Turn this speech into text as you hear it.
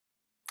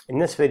In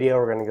this video,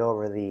 we're going to go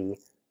over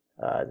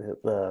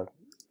the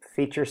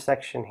feature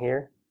section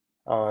here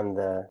on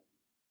the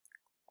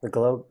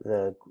glow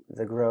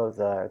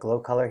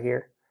color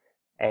here,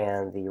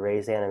 and the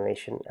raise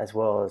animation, as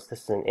well as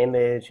this is an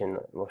image, and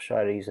we'll show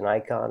how to use an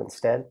icon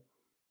instead.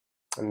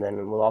 And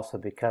then we'll also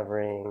be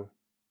covering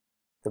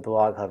the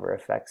blog hover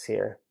effects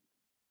here.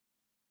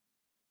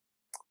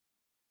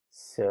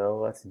 So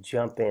let's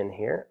jump in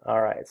here.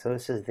 All right, so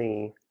this is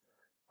the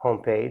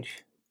home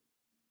page.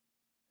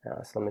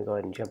 So let me go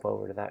ahead and jump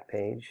over to that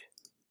page.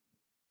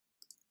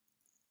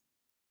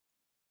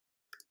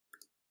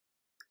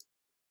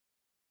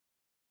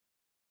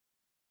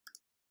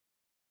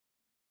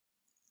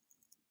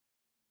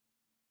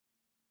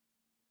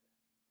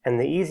 And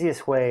the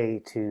easiest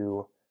way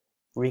to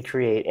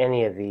recreate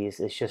any of these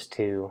is just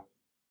to,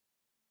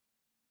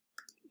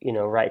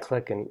 right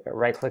click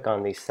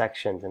on these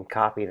sections and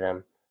copy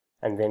them,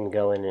 and then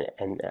go in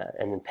and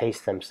then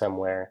paste them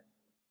somewhere,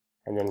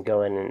 and then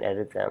go in and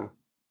edit them.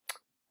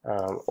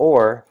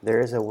 Or there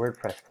is a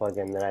WordPress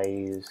plugin that I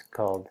use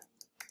called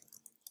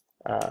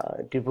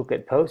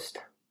Duplicate Post,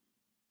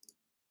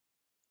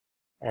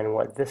 and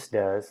what this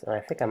does, and I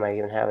think I might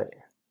even have it.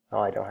 Oh,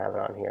 I don't have it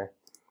on here.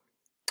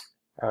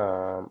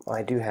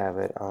 I do have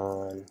it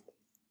on.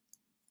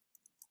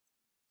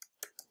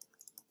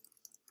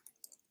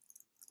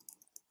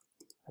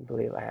 I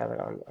believe I have it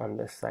on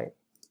this site.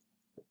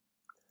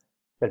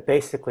 But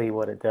basically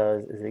what it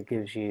does is it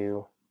gives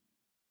you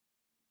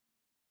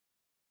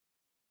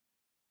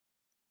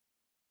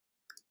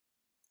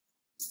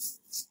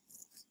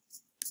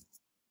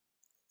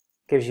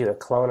a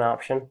clone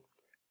option.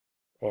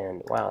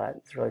 And wow,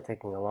 that's really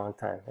taking a long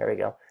time. There we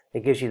go.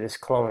 It gives you this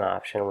clone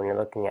option when you're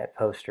looking at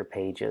poster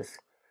pages.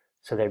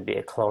 So there'd be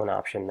a clone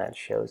option that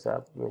shows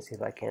up. Let me see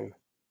if I can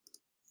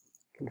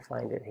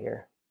find it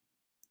here.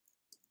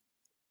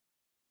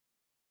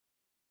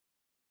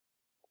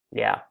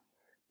 Yeah,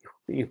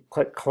 you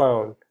click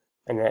clone,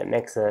 and then it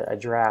makes a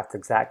draft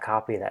exact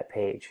copy of that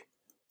page.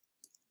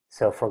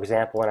 So for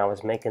example, when I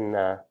was making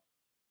the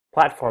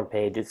platform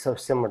page, it's so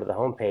similar to the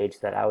home page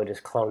that I would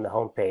just clone the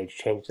home page,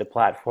 change the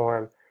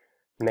platform,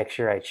 make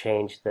sure I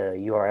change the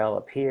URL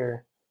up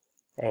here,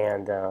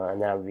 and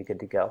that would be good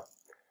to go.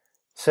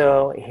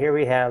 So here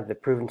we have the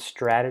proven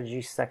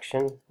strategy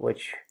section,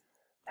 which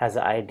has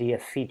the idea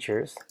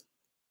features.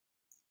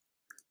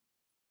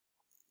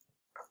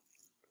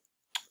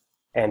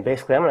 And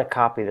basically I'm going to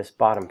copy this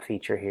bottom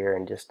feature here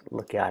and just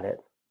look at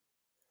it.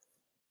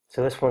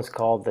 So this one's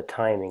called the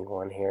timing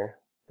one here,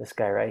 this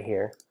guy right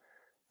here.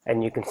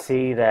 And you can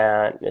see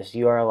that this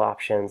URL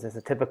options is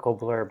a typical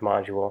blurb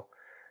module,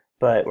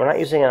 but we're not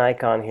using an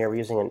icon here, we're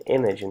using an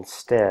image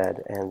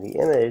instead. And the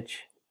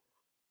image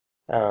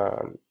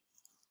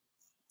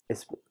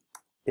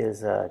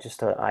is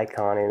just an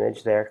icon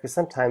image there, because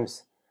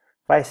sometimes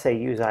if I say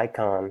use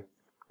icon,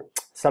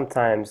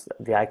 sometimes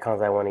the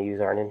icons I want to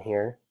use aren't in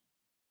here.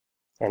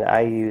 And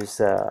I use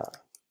the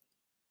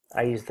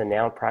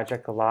Noun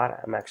project a lot.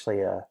 I'm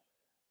actually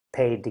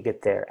paid to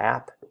get their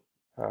app.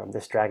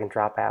 This drag and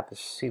drop app is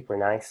super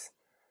nice,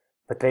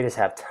 but they just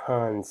have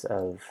tons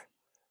of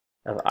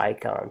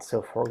icons.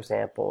 So for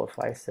example, if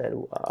I said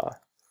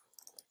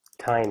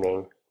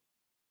timing,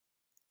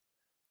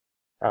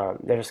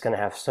 they're just going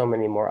to have so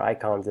many more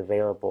icons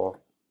available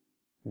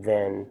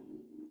than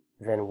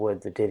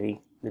would the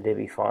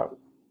Divi font.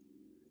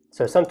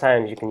 So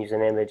sometimes you can use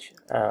an image,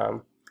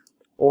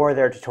 or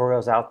there are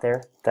tutorials out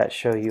there that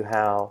show you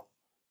how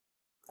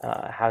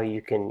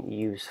you can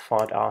use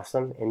Font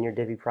Awesome in your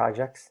Divi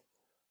projects.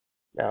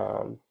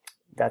 I'm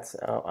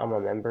a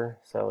member,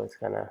 so it's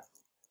gonna,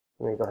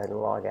 let me go ahead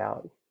and log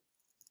out.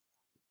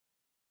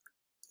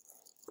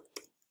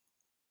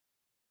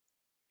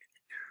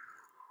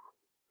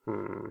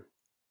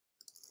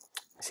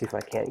 See if I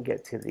can't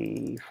get to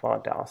the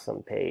Font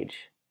Awesome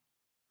page.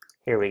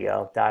 Here we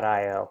go,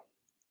 .io.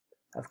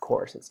 Of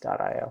course, it's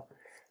 .io.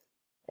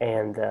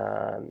 And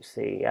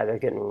see, yeah, they're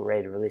getting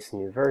ready to release a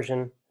new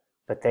version,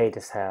 but they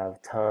just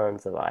have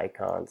tons of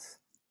icons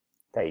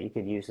that you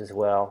could use as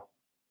well.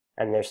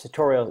 And there's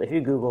tutorials. If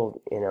you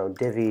Google,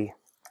 Divi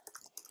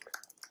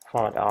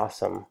Font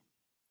Awesome,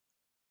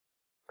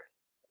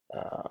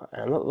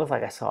 and it looks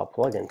like I saw a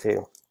plugin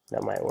too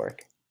that might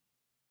work.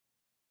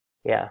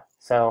 Yeah,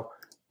 so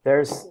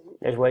there's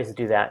ways to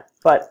do that,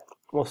 but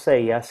we'll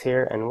say yes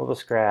here, and we'll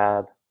just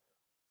grab,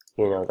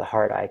 the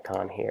heart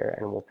icon here,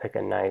 and we'll pick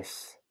a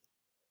nice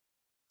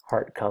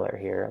heart color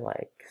here,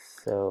 like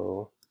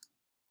so.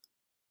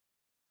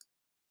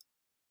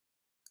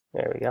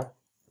 There we go.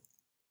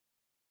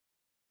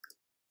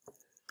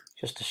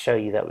 Just to show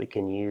you that we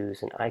can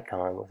use an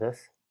icon with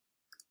this.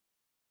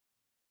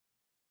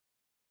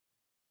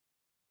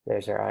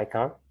 There's our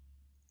icon.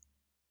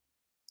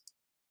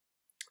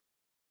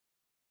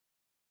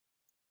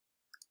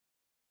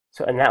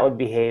 So, and that would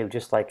behave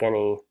just like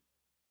any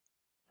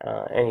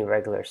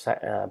regular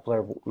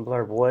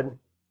blurb would.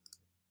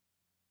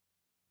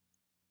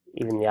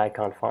 Even the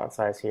icon font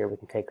size here, we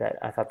can take that.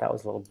 I thought that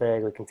was a little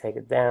big. We can take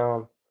it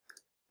down,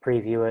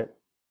 preview it.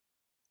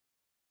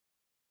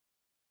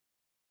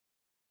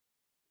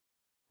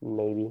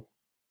 maybe.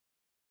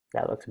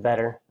 That looks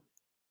better.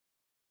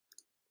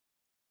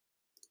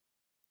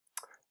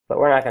 But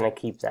we're not going to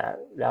keep that.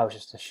 That was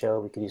just a show.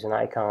 We could use an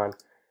icon.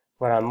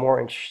 What I'm more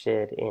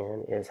interested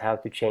in is how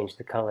to change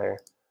the color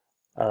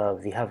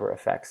of the hover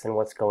effects and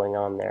what's going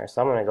on there.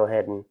 So I'm going to go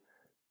ahead and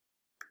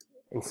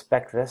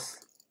inspect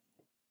this.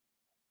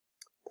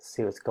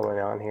 See what's going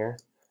on here.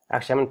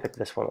 Actually, I'm going to pick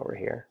this one over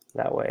here.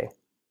 That way.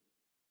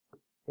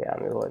 Yeah, I'm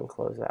going to go ahead and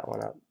close that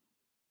one up.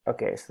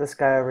 Okay, so this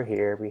guy over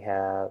here, we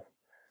have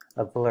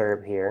a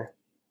blurb here.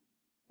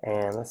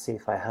 And let's see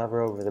if I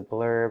hover over the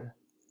blurb,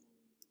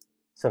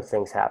 some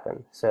things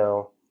happen.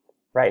 So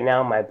right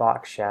now my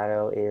box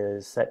shadow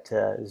is set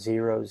to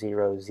 0,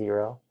 0,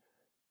 0.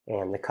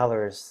 And the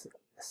color is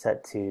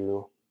set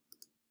to,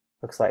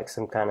 looks like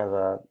some kind of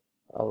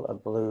a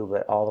blue,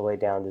 but all the way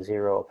down to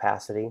 0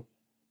 opacity.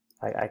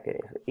 I could,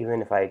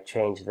 even if I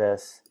change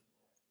this,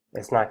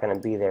 it's not going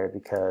to be there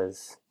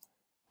because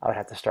I would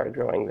have to start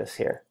growing this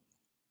here.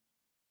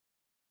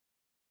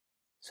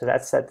 So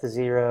that's set to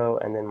 0,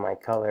 and then my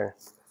color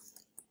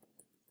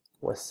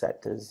was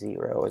set to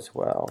 0 as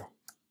well.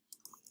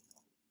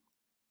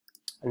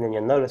 And then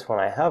you'll notice when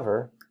I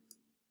hover,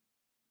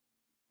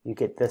 you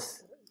get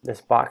this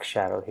box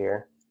shadow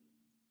here,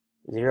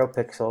 0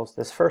 pixels.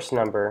 This first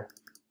number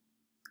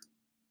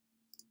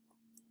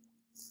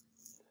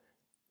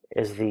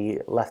is the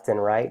left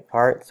and right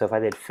part. So if I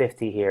did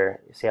 50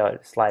 here, you see how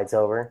it slides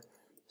over?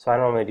 So I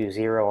normally do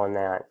 0 on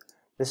that.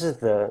 This is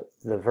the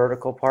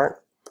vertical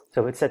part.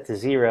 So if it's set to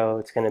 0,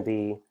 it's going to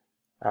be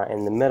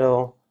in the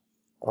middle.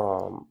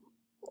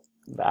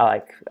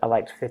 I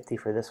liked 50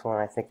 for this one.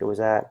 I think it was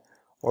at.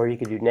 Or you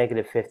could do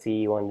negative 50.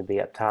 You want it to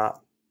be up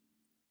top.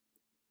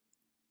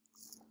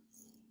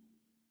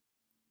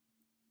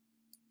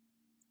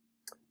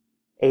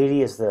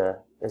 $80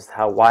 is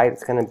how wide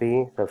it's going to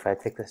be. So if I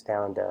take this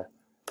down to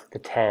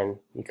 10,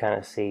 you kind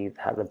of see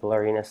how the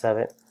blurriness of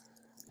it.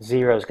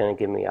 0 is going to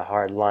give me a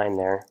hard line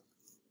there,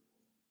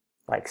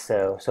 like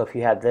so. So if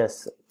you had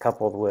this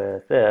coupled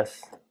with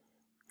this,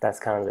 that's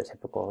kind of the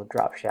typical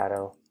drop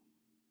shadow.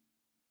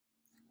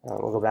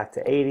 We'll go back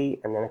to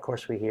 80, and then of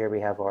course we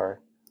have our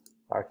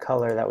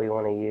color that we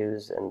want to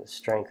use and the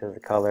strength of the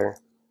color.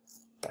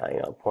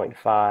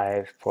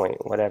 0.5, point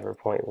whatever,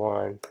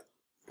 0.1,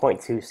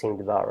 0.2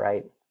 seemed about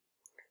right.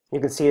 You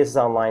can see this is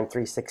on line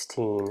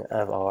 316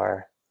 of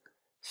our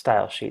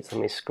style sheet. So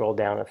let me scroll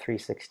down to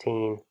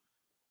 316,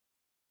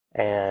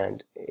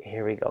 and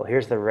here we go.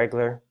 Here's the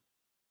regular,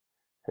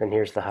 and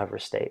here's the hover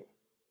state.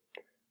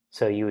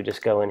 So you would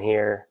just go in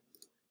here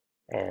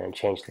and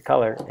change the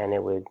color, and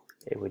it would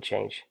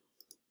change.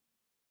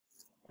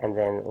 And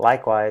then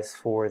likewise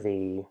for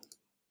the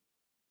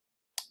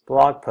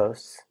blog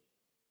posts,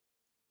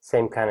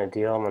 same kind of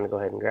deal. I'm going to go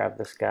ahead and grab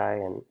this guy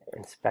and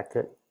inspect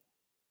it.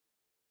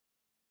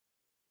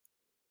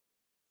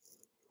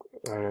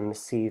 And let me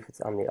see if it's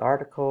on the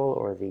article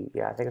or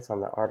yeah, I think it's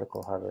on the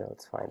article hover.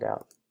 Let's find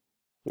out.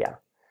 Yeah.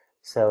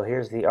 So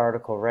here's the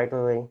article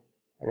regularly,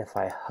 and if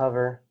I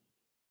hover,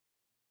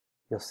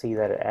 you'll see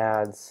that it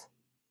adds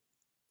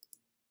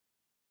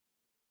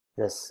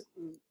this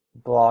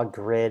blog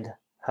grid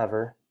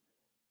hover,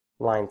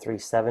 line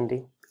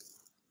 370.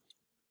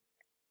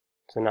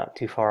 So not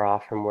too far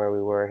off from where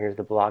we were. Here's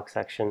the blog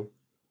section.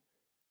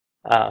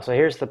 So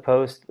here's the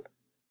post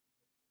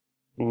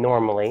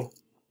normally,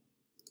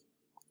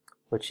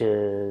 which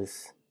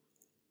is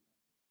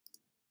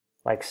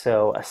like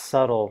so, a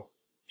subtle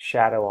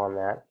shadow on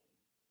that.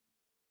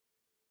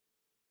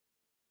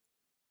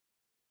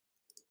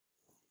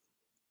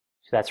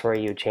 So that's where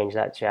you would change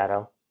that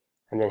shadow.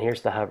 And then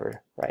here's the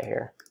hover right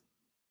here.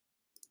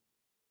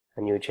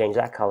 And you would change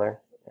that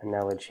color, and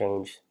that would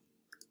change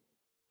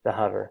the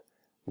hover.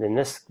 Then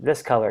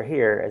this color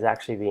here is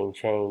actually being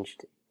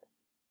changed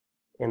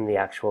in the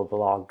actual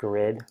blog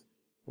grid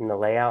in the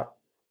layout.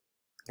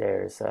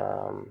 There's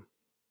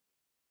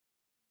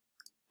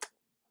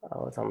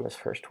it's on this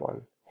first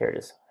one. Here it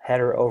is,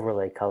 header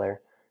overlay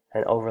color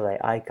and overlay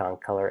icon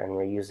color, and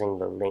we're using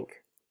the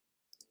link.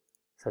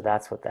 So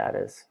that's what that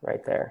is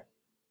right there.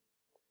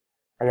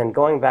 And then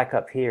going back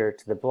up here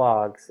to the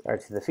blogs, or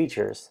to the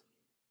features,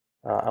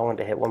 I wanted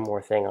to hit one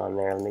more thing on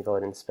there. Let me go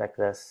ahead and inspect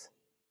this.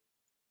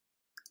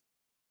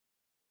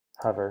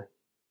 Hover.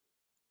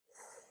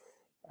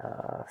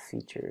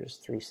 Features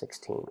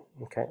 316.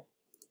 Okay.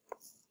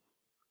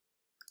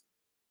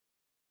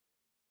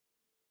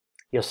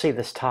 You'll see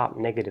this top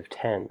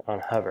 -10 on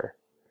hover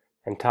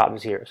and top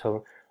 0.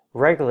 So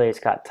regularly it's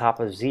got top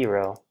of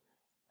 0,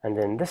 and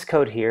then this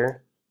code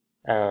here,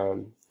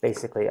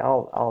 basically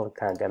I'll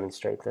kind of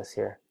demonstrate this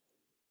here.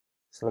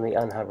 So let me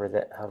hover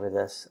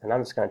this, and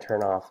I'm just going to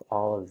turn off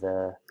all of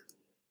the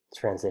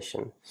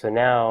transition. So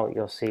now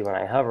you'll see when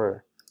I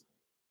hover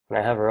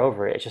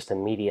over it, it's just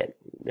immediate.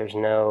 There's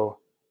no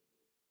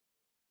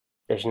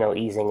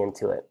easing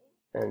into it,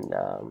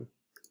 and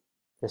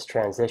this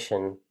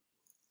transition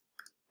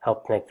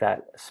helped make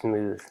that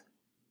smooth.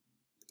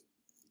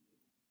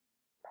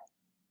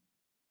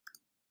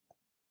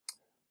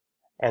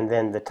 And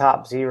then the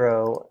top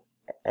 0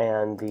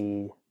 and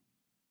the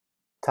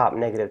top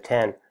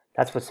 -10,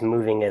 that's what's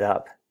moving it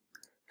up.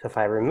 So if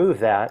I remove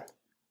that,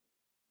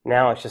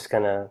 now it's just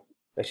gonna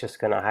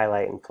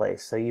highlight in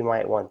place. So you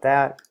might want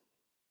that,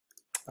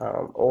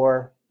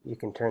 or you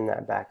can turn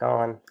that back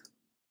on.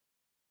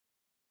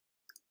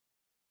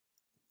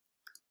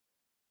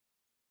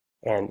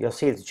 And you'll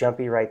see it's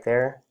jumpy right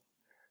there,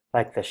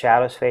 like the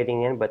shadow's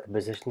fading in, but the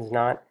position's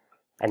not.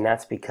 And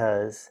that's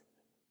because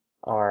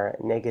our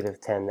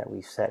 -10 that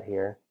we've set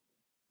here,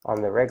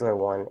 on the regular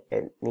one,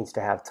 it needs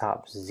to have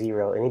top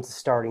 0. It needs a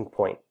starting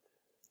point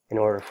in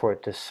order for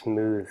it to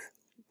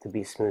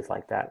be smooth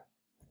like that.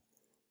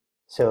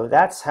 So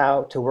that's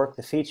how to work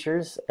the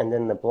features, and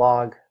then the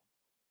blog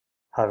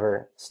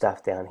hover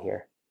stuff down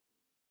here.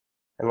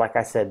 And like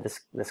I said,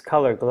 this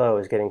color glow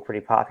is getting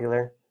pretty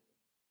popular.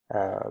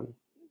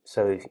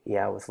 So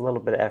yeah, with a little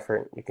bit of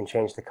effort, you can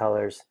change the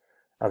colors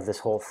of this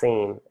whole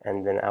theme,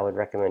 and then I would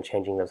recommend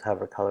changing those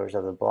hover colors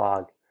of the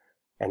blog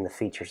and the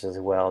features as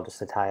well, just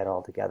to tie it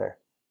all together.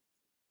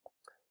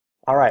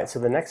 Alright, so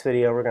the next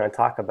video we're going to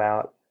talk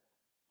about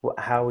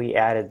how we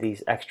added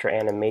these extra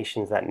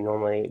animations that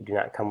normally do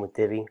not come with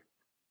Divi,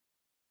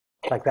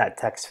 like that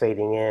text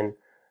fading in,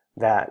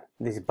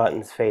 these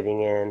buttons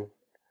fading in.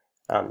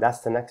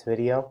 That's the next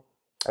video.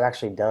 I've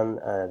actually done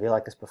a video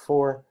like this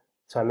before,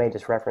 so I may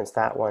just reference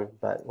that one,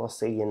 but we'll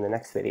see you in the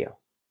next video.